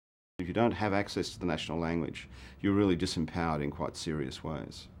you don't have access to the national language, you're really disempowered in quite serious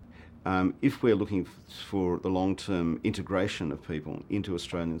ways. If we're looking for the long-term integration of people into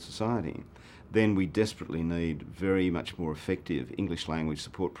Australian society, then we desperately need very much more effective English language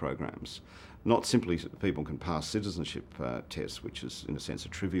support programs. Not simply so that people can pass citizenship tests, which is in a sense a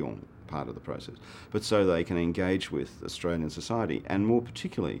trivial part of the process, but so they can engage with Australian society, and more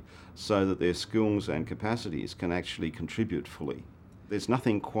particularly so that their skills and capacities can actually contribute fully. There's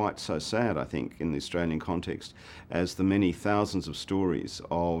nothing quite so sad, I think, in the Australian context as the many thousands of stories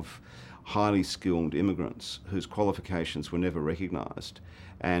of highly skilled immigrants whose qualifications were never recognised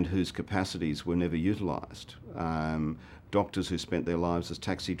and whose capacities were never utilised. Doctors who spent their lives as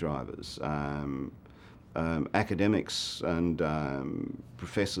taxi drivers, academics and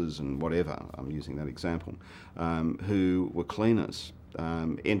professors and whatever, I'm using that example, who were cleaners,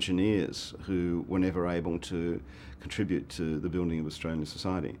 engineers who were never able to contribute to the building of Australian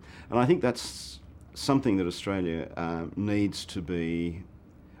society. And I think that's something that Australia needs to be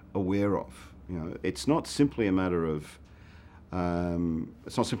aware of. You know, it's not simply a matter of,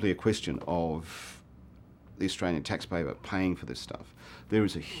 it's not simply a question of the Australian taxpayer paying for this stuff. There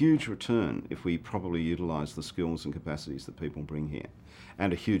is a huge return if we properly utilise the skills and capacities that people bring here,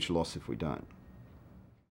 and a huge loss if we don't.